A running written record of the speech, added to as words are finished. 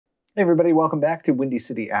Hey everybody, welcome back to Windy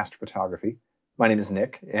City Astrophotography. My name is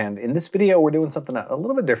Nick, and in this video we're doing something a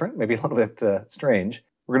little bit different, maybe a little bit strange.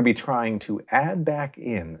 We're going to be trying to add back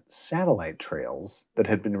in satellite trails that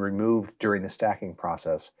had been removed during the stacking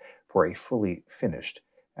process for a fully finished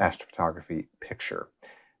astrophotography picture.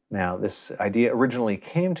 Now, this idea originally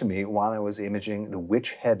came to me while I was imaging the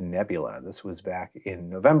Witch Head Nebula. This was back in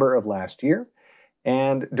November of last year.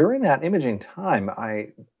 And during that imaging time, I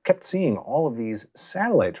kept seeing all of these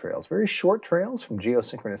satellite trails, very short trails from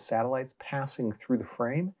geosynchronous satellites passing through the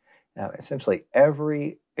frame. Essentially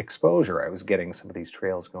every exposure I was getting some of these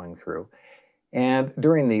trails going through. And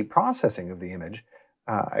during the processing of the image,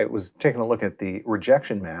 I was taking a look at the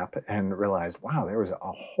rejection map and realized, wow, there was a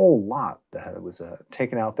whole lot that was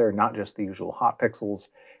taken out there, not just the usual hot pixels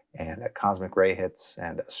and cosmic ray hits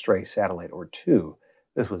and a stray satellite or two.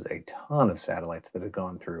 This was a ton of satellites that had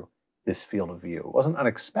gone through this field of view. It wasn't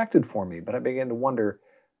unexpected for me, but I began to wonder,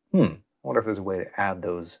 I wonder if there's a way to add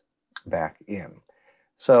those back in.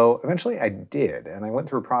 So eventually I did, and I went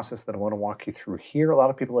through a process that I want to walk you through here. A lot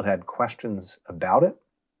of people had questions about it.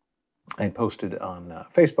 I posted on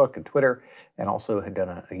Facebook and Twitter, and also had done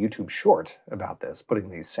a YouTube short about this, putting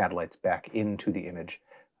these satellites back into the image,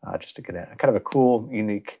 just to get a kind of a cool,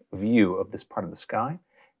 unique view of this part of the sky.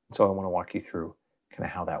 And so I want to walk you through kind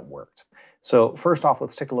of how that worked. So first off,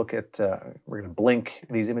 let's take a look at, we're going to blink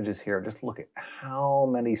these images here, just look at how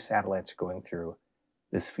many satellites are going through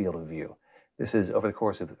this field of view. This is over the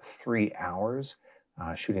course of 3 hours,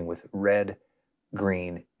 shooting with red,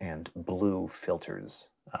 green, and blue filters,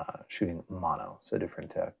 shooting mono, so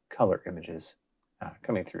different color images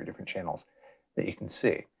coming through different channels that you can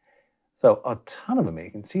see. So a ton of them, you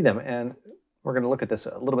can see them, and we're going to look at this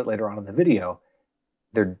a little bit later on in the video.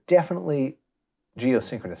 They're definitely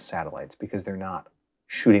geosynchronous satellites because they're not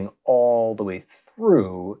shooting all the way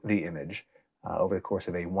through the image over the course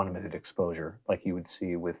of a 1-minute exposure like you would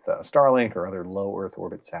see with Starlink or other low Earth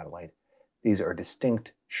orbit satellite. These are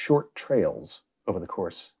distinct short trails over the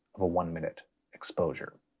course of a 1-minute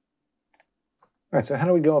exposure. All right, so how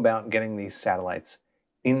do we go about getting these satellites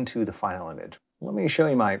into the final image? Let me show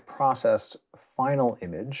you my processed final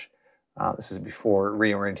image. This is before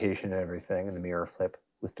reorientation and everything and the mirror flip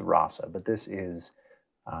with the RASA, but this is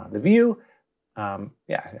the view.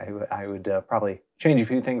 Yeah, I would probably change a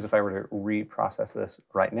few things if I were to reprocess this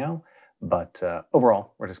right now, but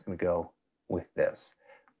overall, we're just going to go with this.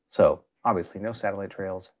 So obviously no satellite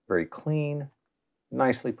trails, very clean,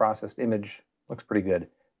 nicely processed image, looks pretty good,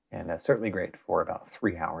 and certainly great for about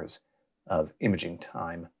 3 hours of imaging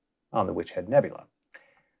time on the Witch Head Nebula.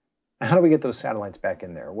 How do we get those satellites back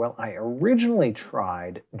in there? Well, I originally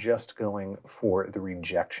tried just going for the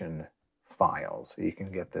rejection file. So you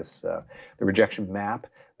can get this, the rejection map,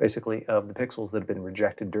 basically, of the pixels that have been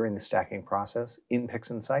rejected during the stacking process in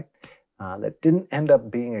Pixinsight. That didn't end up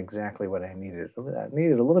being exactly what I needed. I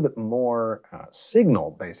needed a little bit more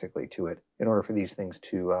signal, basically, to it in order for these things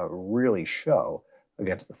to really show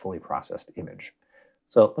against the fully processed image.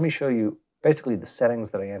 So let me show you basically the settings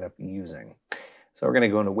that I end up using. So we're going to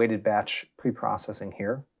go into weighted batch pre-processing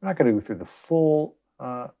here. I'm not going to go through the full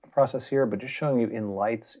process here, but just showing you in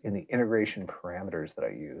lights in the integration parameters that I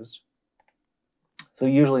used. So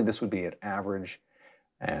usually this would be at average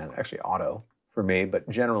and actually auto for me, but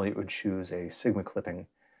generally it would choose a Sigma clipping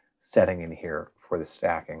setting in here for the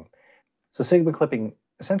stacking. So Sigma clipping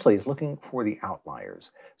essentially is looking for the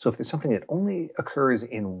outliers. So if there's something that only occurs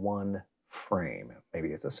in one frame, maybe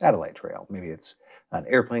it's a satellite trail, maybe it's an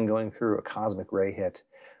airplane going through, a cosmic ray hit,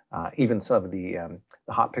 even some of the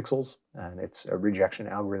hot pixels, and its a rejection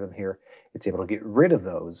algorithm here, it's able to get rid of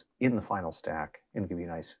those in the final stack and give you a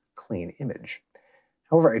nice clean image.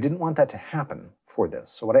 However, I didn't want that to happen for this.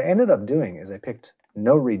 So what I ended up doing is I picked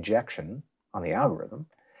no rejection on the algorithm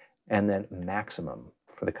and then maximum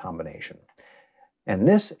for the combination. And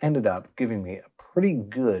this ended up giving me a pretty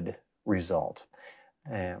good result.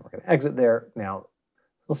 And we're going to exit there. Now,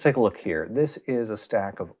 let's take a look here. This is a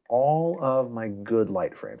stack of all of my good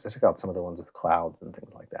light frames. I took out some of the ones with clouds and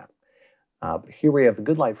things like that. But here we have the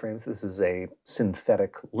good light frames. This is a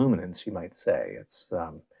synthetic luminance, you might say. It's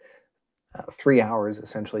 3 hours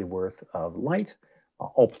essentially worth of light,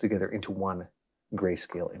 all put together into one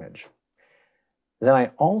grayscale image. Then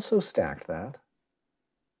I also stacked that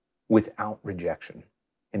without rejection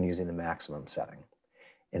and using the maximum setting.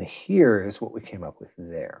 And here is what we came up with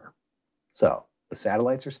there. So the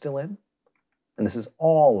satellites are still in, and this is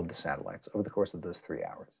all of the satellites over the course of those 3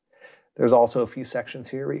 hours. There's also a few sections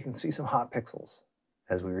here where you can see some hot pixels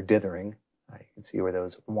as we were dithering. You can see where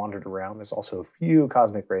those wandered around. There's also a few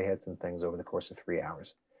cosmic ray hits and things over the course of 3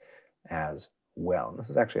 hours as well. And this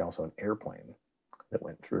is actually also an airplane that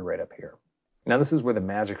went through right up here. Now this is where the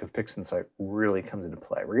magic of Pixinsight really comes into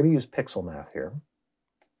play. We're going to use PixelMath here.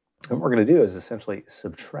 And what we're going to do is essentially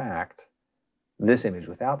subtract this image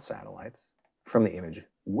without satellites from the image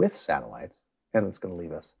with satellites, and it's going to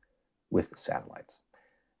leave us with the satellites.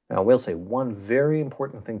 Now, I will say one very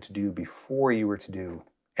important thing to do before you were to do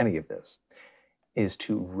any of this is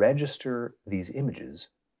to register these images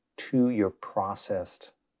to your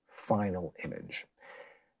processed final image.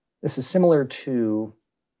 This is similar to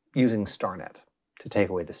using StarNet to take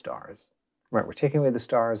away the stars. Right, we're taking away the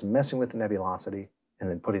stars, messing with the nebulosity, and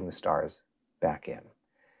then putting the stars back in.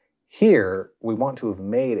 Here, we want to have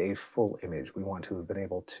made a full image. We want to have been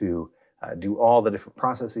able to do all the different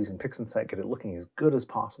processes in Pixinsight, get it looking as good as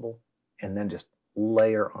possible, and then just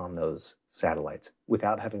layer on those satellites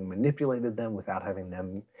without having manipulated them, without having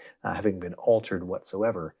them having been altered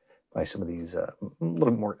whatsoever by some of these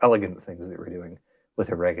little more elegant things that we're doing with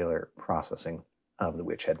a regular processing of the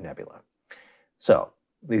Witch Head Nebula. So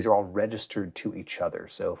these are all registered to each other.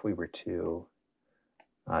 So if we were to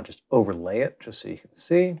just overlay it, just so you can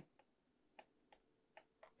see,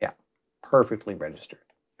 yeah, perfectly registered.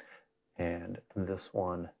 And this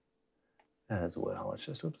one as well. Let's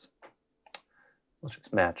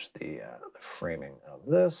just match the framing of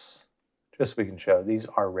this, just so we can show these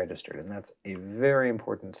are registered, and that's a very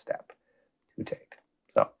important step to take.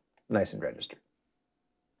 So nice and registered.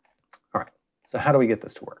 All right, so how do we get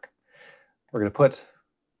this to work? We're going to put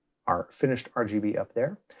our finished RGB up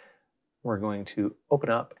there. We're going to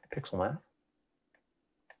open up PixelMath.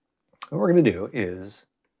 What we're going to do is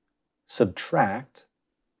subtract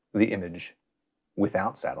the image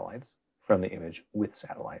without satellites from the image with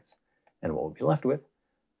satellites. And what we'll be left with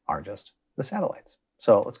are just the satellites.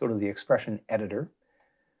 So let's go to the expression editor.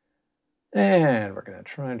 And we're going to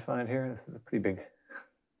try and find here, this is a pretty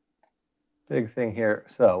big thing here.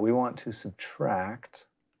 So we want to subtract,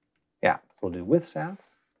 yeah, so we'll do with sats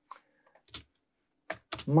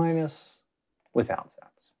minus without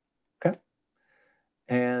sats. Okay.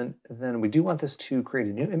 And then we do want this to create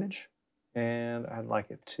a new image. And I'd like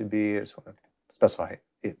it to be, I just want to specify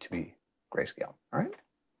it to be grayscale. All right.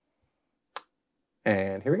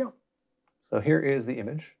 And here we go. So here is the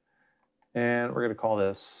image. And we're going to call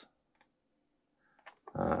this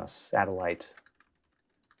Satellite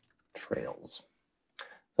Trails.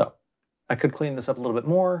 So I could clean this up a little bit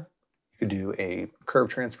more. You could do a curve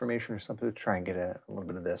transformation or something to try and get a little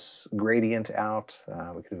bit of this gradient out.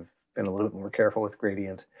 We could have been a little bit more careful with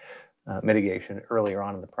gradient mitigation earlier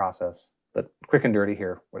on in the process. But quick and dirty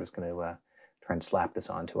here, we're just going to try and slap this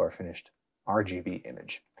onto our finished RGB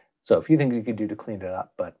image. So a few things you could do to clean it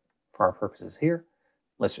up, but for our purposes here,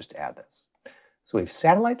 let's just add this. So we have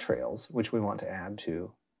satellite trails, which we want to add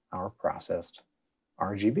to our processed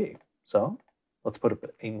RGB. So let's put up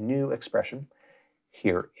a new expression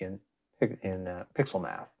here in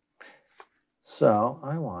PixelMath. So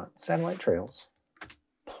I want satellite trails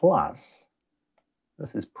plus,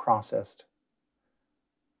 this is processed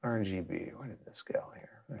RGB. Where did this go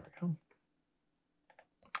here? There we go.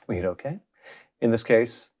 We hit OK. In this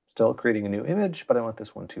case, still creating a new image, but I want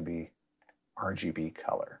this one to be RGB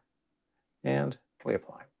color. And we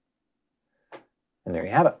apply. And there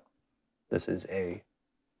you have it. This is a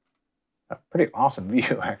pretty awesome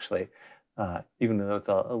view, actually. Even though it's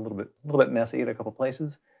a little bit messy at a couple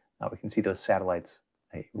places, we can see those satellites,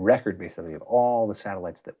 a record basically of all the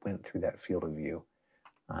satellites that went through that field of view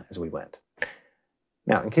as we went.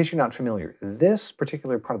 Now, in case you're not familiar, this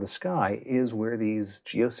particular part of the sky is where these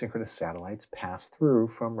geosynchronous satellites pass through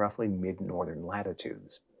from roughly mid-northern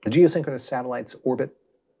latitudes. The geosynchronous satellites orbit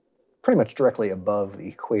pretty much directly above the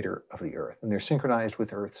equator of the Earth, and they're synchronized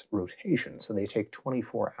with Earth's rotation, so they take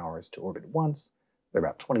 24 hours to orbit once. They're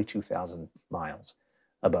about 22,000 miles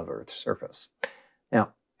above Earth's surface.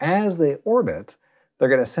 Now, as they orbit, they're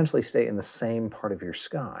going to essentially stay in the same part of your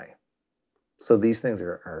sky. So these things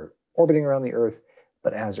are orbiting around the Earth,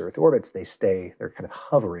 but as Earth orbits, they're kind of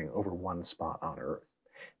hovering over one spot on Earth.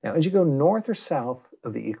 Now, as you go north or south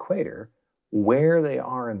of the equator, where they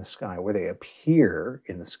are in the sky, where they appear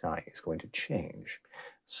in the sky is going to change.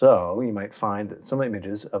 So you might find that some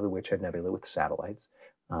images of the Witch Head Nebula with satellites,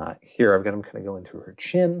 here I've got them kind of going through her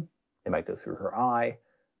chin. They might go through her eye,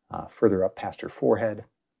 further up past her forehead,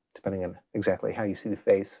 depending on exactly how you see the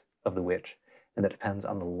face of the witch. And that depends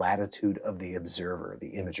on the latitude of the observer,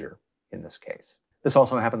 the imager in this case. This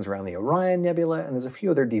also happens around the Orion Nebula, and there's a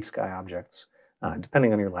few other deep sky objects,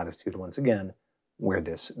 depending on your latitude, once again, where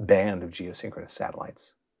this band of geosynchronous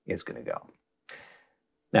satellites is going to go.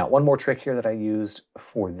 Now, one more trick here that I used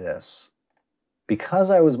for this,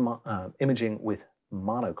 because I was imaging with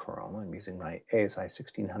monochrome, I'm using my ASI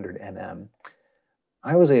 1600 mm,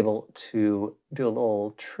 I was able to do a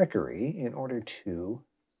little trickery in order to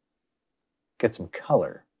get some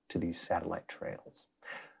color to these satellite trails.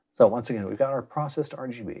 So once again, we've got our processed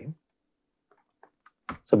RGB.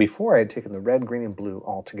 So before I had taken the red, green, and blue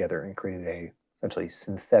all together and created a essentially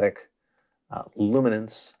synthetic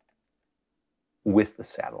luminance with the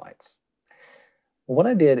satellites. What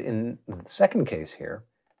I did in the second case here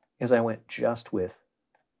is I went just with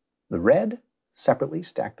the red separately,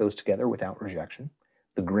 stacked those together without rejection,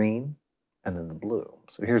 the green, and then the blue.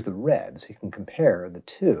 So here's the red, so you can compare the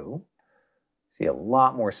two. See a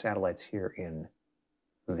lot more satellites here in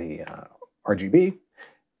the RGB,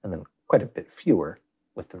 and then quite a bit fewer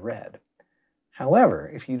with the red.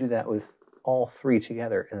 However, if you do that with all three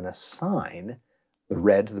together and then assign the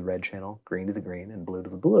red to the red channel, green to the green, and blue to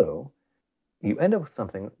the blue, you end up with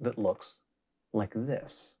something that looks like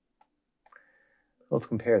this. Let's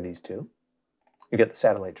compare these two. You get the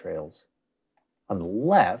satellite trails on the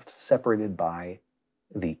left separated by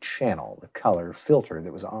the channel, the color filter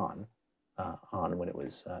that was on when it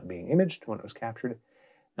was being imaged, when it was captured.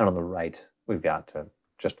 And on the right, we've got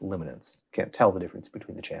just luminance. Can't tell the difference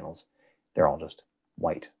between the channels. They're all just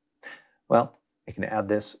white. Well, you can add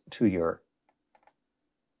this to your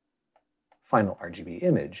final RGB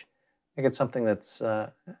image and get something that's,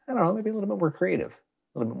 I don't know, maybe a little bit more creative,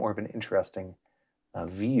 a little bit more of an interesting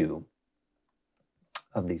view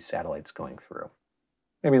of these satellites going through.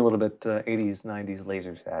 Maybe a little bit 80s, 90s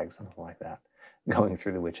laser tag, something like that, going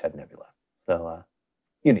through the Witch Head Nebula. So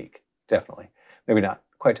unique, definitely. Maybe not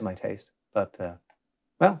quite to my taste, but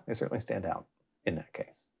well, they certainly stand out in that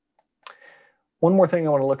case. One more thing I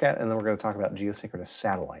want to look at, and then we're going to talk about geosynchronous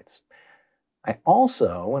satellites. I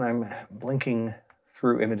also, when I'm blinking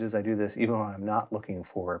through images, I do this even when I'm not looking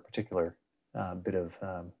for a particular bit of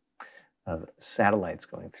satellites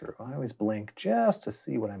going through. I always blink just to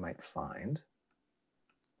see what I might find.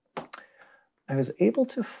 I was able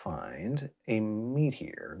to find a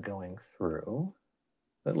meteor going through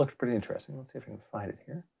that looked pretty interesting. Let's see if I can find it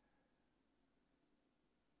here.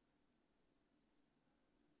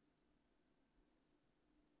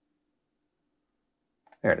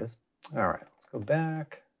 There it is. All right, let's go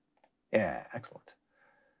back. Yeah, excellent.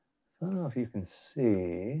 So I don't know if you can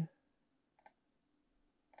see.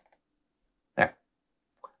 There.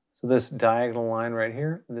 So this diagonal line right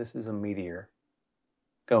here, this is a meteor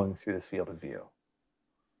going through the field of view.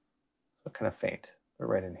 So kind of faint, but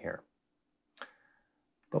right in here.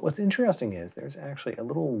 But what's interesting is there's actually a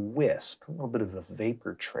little wisp, a little bit of a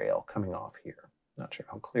vapor trail coming off here. Not sure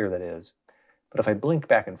how clear that is, but if I blink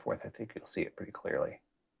back and forth, I think you'll see it pretty clearly.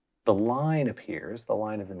 The line appears, the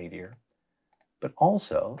line of the meteor, but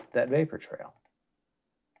also that vapor trail.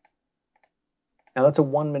 Now that's a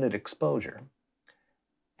 1-minute exposure.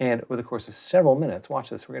 And over the course of several minutes,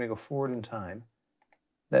 watch this, we're going to go forward in time,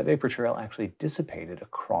 that vapor trail actually dissipated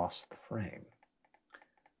across the frame.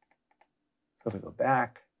 So if we go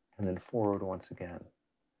back and then forward once again,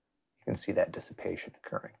 you can see that dissipation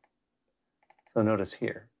occurring. So notice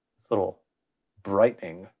here, this little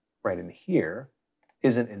brightening right in here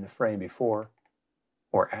isn't in the frame before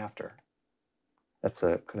or after. That's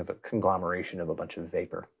a kind of a conglomeration of a bunch of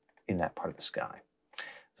vapor in that part of the sky.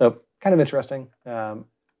 So kind of interesting. You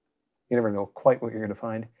never know quite what you're going to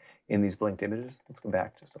find in these blinked images. Let's go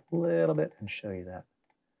back just a little bit and show you that.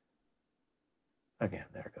 Again,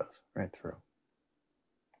 there it goes, right through.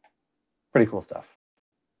 Pretty cool stuff.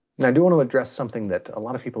 Now, I do want to address something that a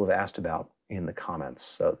lot of people have asked about in the comments.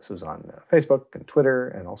 So this was on Facebook and Twitter,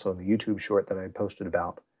 and also the YouTube short that I posted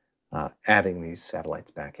about adding these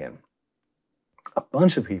satellites back in. A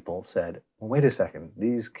bunch of people said, well, wait a second,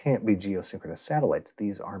 these can't be geosynchronous satellites.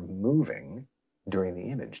 These are moving during the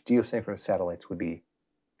image. Geosynchronous satellites would be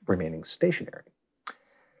remaining stationary,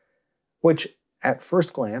 which at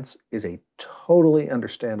first glance is a totally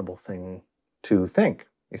understandable thing to think.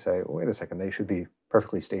 You say, well, wait a second, they should be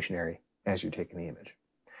perfectly stationary as you're taking the image.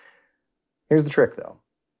 Here's the trick though.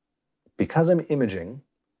 Because I'm imaging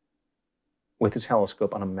with a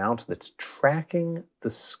telescope on a mount that's tracking the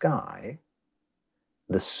sky,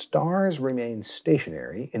 the stars remain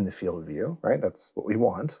stationary in the field of view, right? That's what we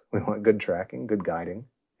want. We want good tracking, good guiding,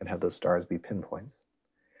 and have those stars be pinpoints.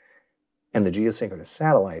 And the geosynchronous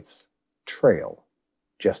satellites trail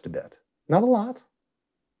just a bit. Not a lot.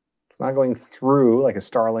 It's not going through like a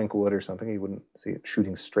Starlink would or something. You wouldn't see it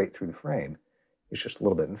shooting straight through the frame. It's just a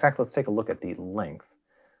little bit. In fact, let's take a look at the length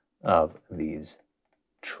of these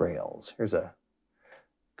trails. Here's a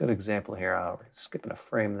good example here. We're skipping a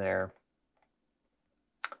frame there.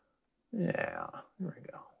 Yeah, there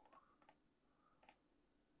we go.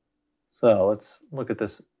 So let's look at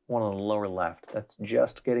this one on the lower left. That's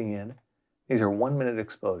just getting in. These are 1 minute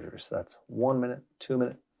exposures. So that's 1 minute, 2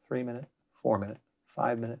 minute, 3 minute, 4 minute,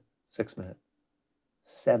 5 minute, 6 minute,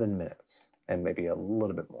 7 minutes, and maybe a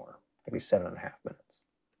little bit more, maybe 7.5 minutes.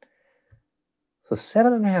 So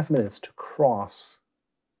 7.5 minutes to cross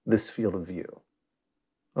this field of view.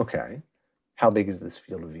 Okay, how big is this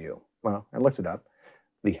field of view? Well, I looked it up.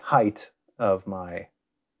 The height of my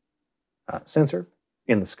sensor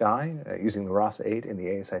in the sky using the RASA 8 in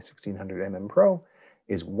the ASI 1600mm Pro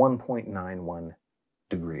is 1.91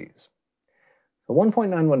 degrees. So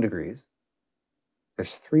 1.91 degrees,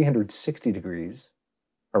 there's 360 degrees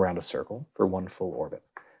around a circle for one full orbit.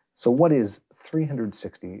 So what is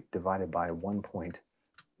 360 divided by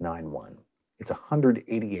 1.91? It's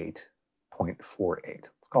 188.48. It's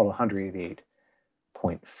called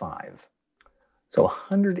 188.5. So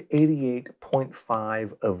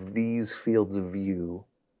 188.5 of these fields of view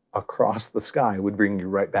across the sky would bring you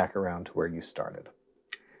right back around to where you started.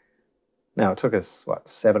 Now, it took us, what,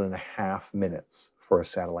 7.5 minutes for a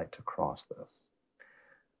satellite to cross this.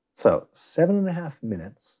 So 7.5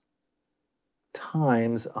 minutes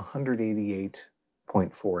times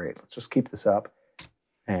 188.48. Let's just keep this up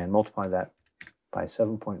and multiply that by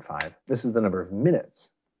 7.5. This is the number of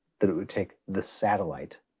minutes that it would take the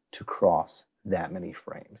satellite to cross that many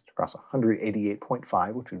frames. To cross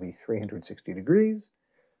 188.5, which would be 360 degrees,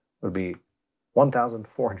 would be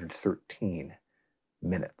 1,413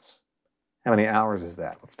 minutes. How many hours is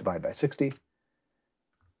that? Let's divide by 60.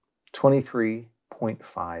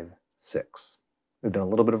 23.56. We've done a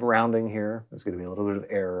little bit of rounding here. There's going to be a little bit of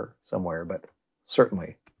error somewhere, but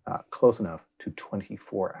certainly close enough to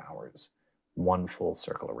 24 hours, one full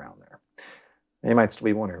circle around there. And you might still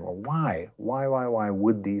be wondering, well, why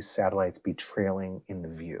would these satellites be trailing in the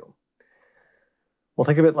view? Well,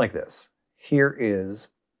 think of it like this. Here is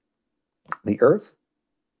the Earth,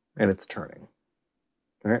 and it's turning.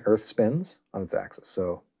 All right, Earth spins on its axis.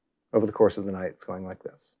 So over the course of the night, it's going like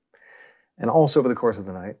this. And also over the course of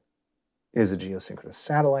the night is a geosynchronous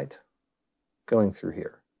satellite going through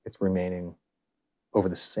here. It's remaining over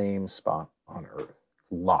the same spot on Earth,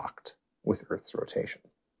 locked with Earth's rotation.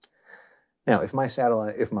 Now, if my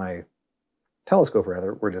telescope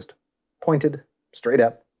were just pointed straight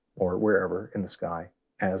up or wherever in the sky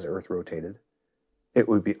as Earth rotated, it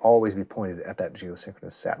would always be pointed at that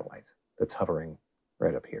geosynchronous satellite that's hovering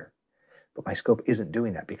right up here. But my scope isn't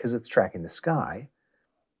doing that because it's tracking the sky.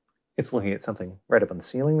 It's looking at something right up on the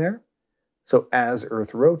ceiling there. So as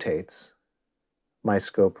Earth rotates, my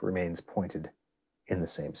scope remains pointed in the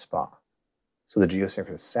same spot. So the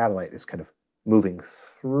geosynchronous satellite is kind of moving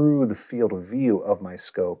through the field of view of my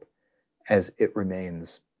scope as it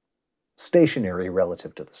remains stationary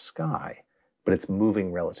relative to the sky, but it's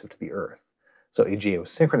moving relative to the Earth. So a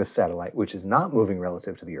geosynchronous satellite, which is not moving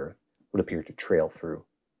relative to the Earth, would appear to trail through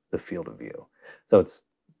the field of view. So it's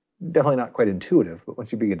definitely not quite intuitive, but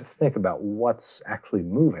once you begin to think about what's actually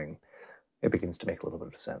moving, it begins to make a little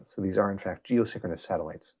bit of sense. So these are, in fact, geosynchronous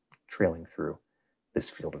satellites trailing through this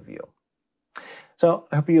field of view. So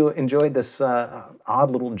I hope you enjoyed this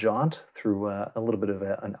odd little jaunt through a little bit of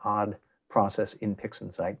an odd process in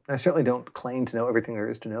Pixinsight. I certainly don't claim to know everything there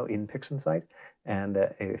is to know in Pixinsight. And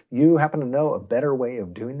if you happen to know a better way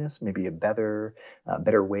of doing this, maybe a better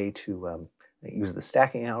way to use the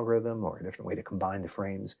stacking algorithm or a different way to combine the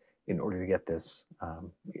frames in order to get this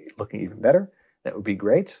looking even better, that would be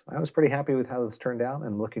great. I was pretty happy with how this turned out.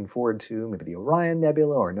 I'm looking forward to maybe the Orion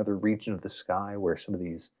Nebula or another region of the sky where some of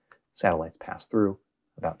these satellites pass through,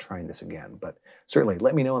 about trying this again. But certainly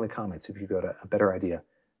let me know in the comments if you've got a better idea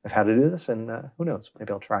of how to do this, and who knows,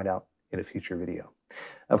 maybe I'll try it out in a future video.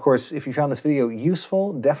 Of course, if you found this video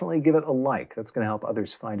useful, definitely give it a like. That's going to help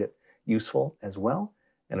others find it useful as well.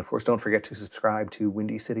 And of course, don't forget to subscribe to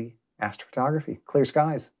Windy City Astrophotography. Clear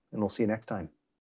skies, and we'll see you next time.